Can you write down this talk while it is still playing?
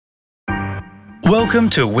Welcome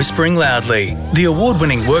to Whispering Loudly, the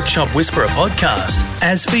award-winning Workshop Whisperer podcast,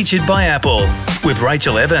 as featured by Apple, with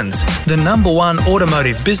Rachel Evans, the #1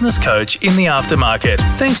 automotive business coach in the aftermarket,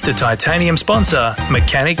 thanks to titanium sponsor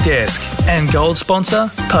Mechanic Desk and gold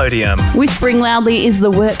sponsor Podium. Whispering Loudly is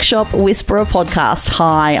the Workshop Whisperer podcast.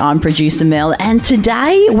 Hi, I'm producer Mel, and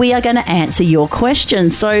today we are going to answer your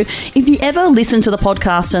questions. So if you ever listen to the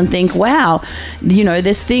podcast and think, wow,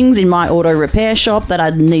 there's things in my auto repair shop that I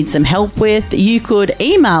need some help with, you could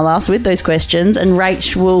email us with those questions and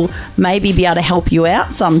Rach will maybe be able to help you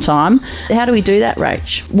out sometime. How do we do that,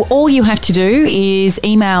 Rach? Well, all you have to do is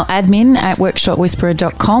email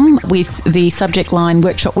admin@workshopwhisperer.com with the subject line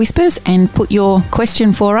Workshop Whispers and put your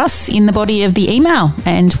question for us in the body of the email,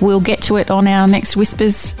 and we'll get to it on our next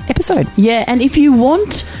Whispers episode. Yeah, and if you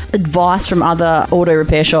want advice from other auto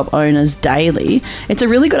repair shop owners daily, it's a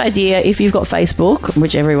really good idea if you've got Facebook,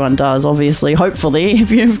 which everyone does, obviously, hopefully, if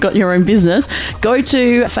you've got your own business. Go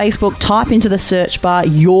to Facebook, type into the search bar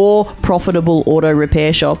your profitable auto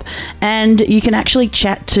repair shop, and you can actually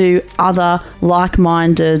chat to other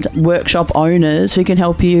like-minded workshop owners who can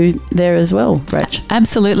help you there as well, Rach.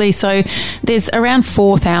 Absolutely. So there's around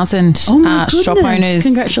 4,000 shop owners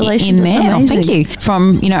Congratulations, in there. Oh, thank you.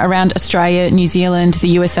 From around Australia, New Zealand, the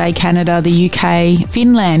USA, Canada, the UK,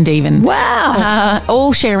 Finland even. Wow.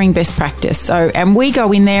 All sharing best practice. So, and we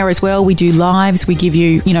go in there as well. We do lives. We give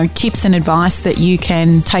you, tips and advice that you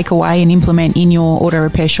can take away and implement in your auto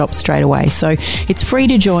repair shop straight away. So it's free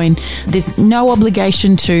to join. There's no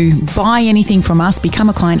obligation to buy anything from us, become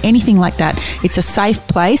a client, anything like that. It's a safe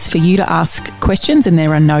place for you to ask questions, and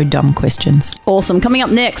there are no dumb questions. Awesome. Coming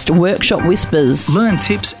up next, Workshop Whispers. Learn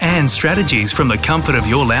tips and strategies from the comfort of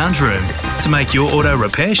your lounge room to make your auto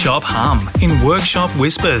repair shop hum in Workshop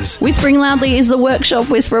Whispers. Whispering Loudly is the Workshop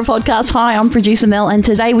Whisperer podcast. Hi, I'm producer Mel, and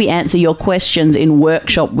today we answer your questions in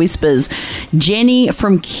Workshop Whispers. Jenny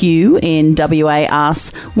from Q in WA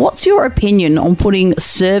asks, what's your opinion on putting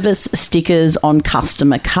service stickers on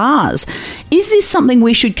customer cars? Is this something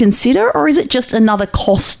we should consider, or is it just another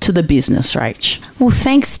cost to the business, Rach? Well,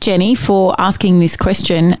 thanks, Jenny, for asking this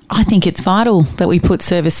question. I think it's vital that we put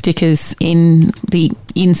service stickers in the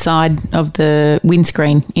inside of the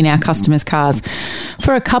windscreen in our customers' cars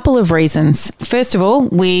for a couple of reasons. First of all,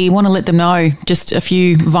 we want to let them know just a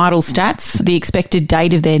few vital stats, the expected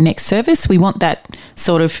date of their next service. We want that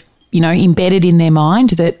sort of embedded in their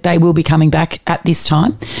mind that they will be coming back at this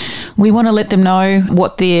time. We want to let them know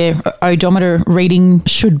what their odometer reading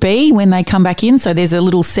should be when they come back in. So there's a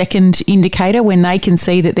little second indicator when they can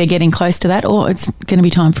see that they're getting close to that, or it's going to be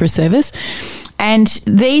time for a service. And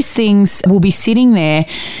these things will be sitting there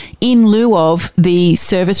in lieu of the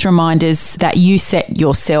service reminders that you set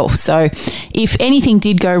yourself. So if anything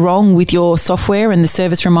did go wrong with your software and the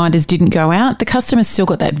service reminders didn't go out, the customer's still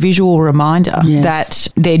got that visual reminder that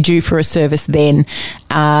they're due for a service then,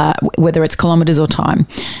 whether it's kilometres or time.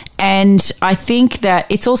 And I think that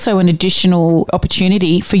it's also an additional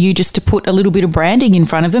opportunity for you just to put a little bit of branding in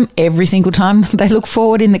front of them every single time they look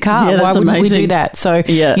forward in the car. Yeah, why wouldn't amazing. we do that? So,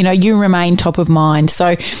 you remain top of mind.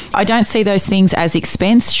 So I don't see those things as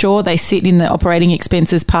expense. Sure, they sit in the operating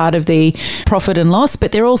expenses part of the profit and loss,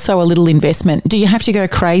 but they're also a little investment. Do you have to go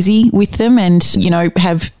crazy with them and,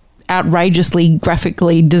 have outrageously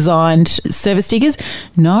graphically designed service stickers?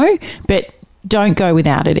 No, but don't go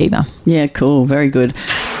without it either. Yeah, cool. Very good.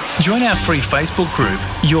 Join our free Facebook group,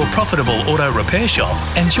 Your Profitable Auto Repair Shop,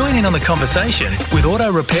 and join in on the conversation with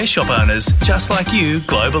auto repair shop owners just like you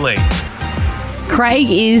globally.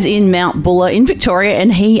 Craig is in Mount Buller in Victoria,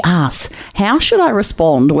 and he asks, how should I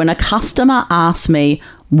respond when a customer asks me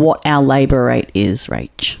what our labour rate is,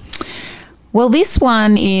 Rach? Well, this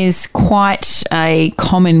one is quite a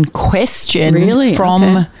common question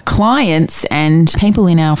from clients and people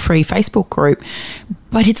in our free Facebook group.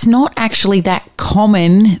 But it's not actually that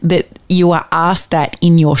common that you are asked that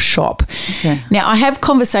in your shop. Okay. Now, I have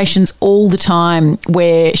conversations all the time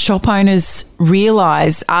where shop owners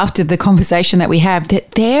realise after the conversation that we have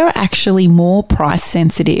that they're actually more price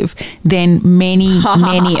sensitive than many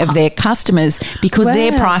of their customers because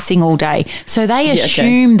they're pricing all day. So they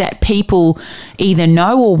assume that people either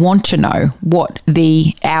know or want to know what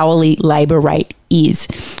the hourly labour rate is.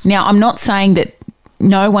 Now, I'm not saying that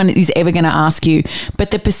no one is ever going to ask you, but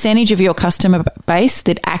the percentage of your customer base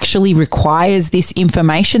that actually requires this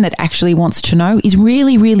information, that actually wants to know, is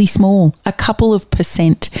really, really small, a couple of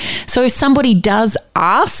percent. So if somebody does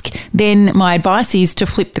ask, then my advice is to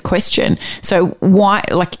flip the question. So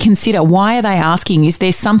consider, why are they asking? Is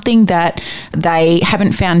there something that they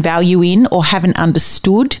haven't found value in or haven't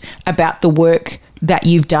understood about the work that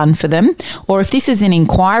you've done for them, or if this is an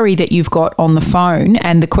inquiry that you've got on the phone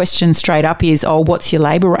and the question straight up is, oh, what's your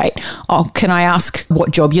labour rate? Oh, can I ask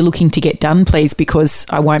what job you're looking to get done, please? Because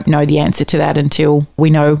I won't know the answer to that until we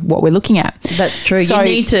know what we're looking at. That's true. So, you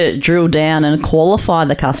need to drill down and qualify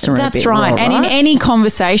the customer a bit. That's right. And in any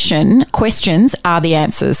conversation, questions are the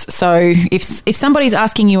answers. So if somebody's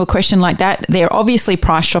asking you a question like that, they're obviously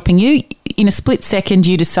price shopping you. In a split second,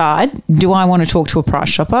 you decide, do I want to talk to a price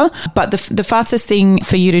shopper? But the fastest thing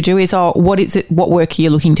for you to do is, what is it? What work are you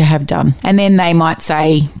looking to have done? And then they might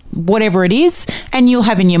say whatever it is, and you'll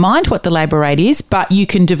have in your mind what the labour rate is, but you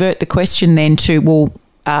can divert the question then to, well,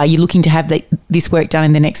 are you looking to have this work done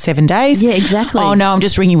in the next 7 days? Yeah, exactly. Oh, no, I'm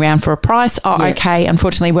just ringing around for a price. Oh, yeah. Okay.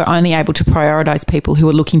 Unfortunately, we're only able to prioritise people who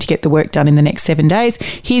are looking to get the work done in the next 7 days.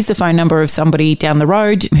 Here's the phone number of somebody down the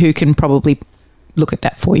road who can probably look at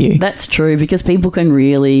that for you. That's true, because people can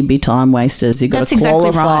really be time wasters. You've got to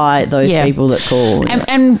qualify those people that call.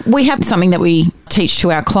 And we have something that we teach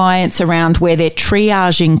to our clients around where they're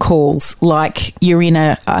triaging calls, like you're in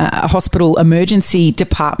a hospital emergency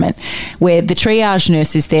department where the triage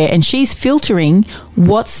nurse is there and she's filtering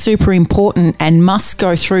what's super important and must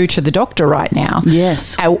go through to the doctor right now.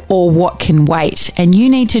 Yes. Or what can wait. And you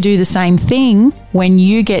need to do the same thing when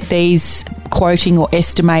you get these quoting or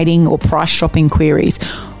estimating or price shopping queries.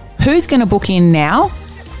 Who's going to book in now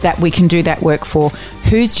that we can do that work for?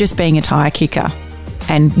 Who's just being a tyre kicker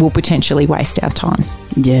and will potentially waste our time?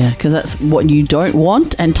 Yeah, because that's what you don't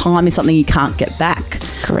want, and time is something you can't get back.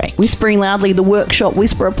 Correct. Whispering Loudly, the Workshop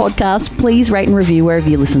Whisperer podcast. Please rate and review wherever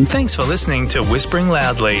you listen. Thanks for listening to Whispering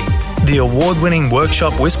Loudly, the award-winning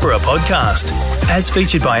Workshop Whisperer podcast, as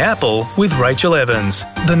featured by Apple with Rachel Evans,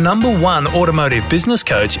 the #1 automotive business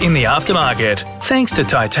coach in the aftermarket. Thanks to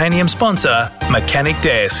Titanium sponsor Mechanic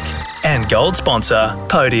Desk and gold sponsor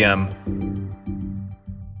Podium.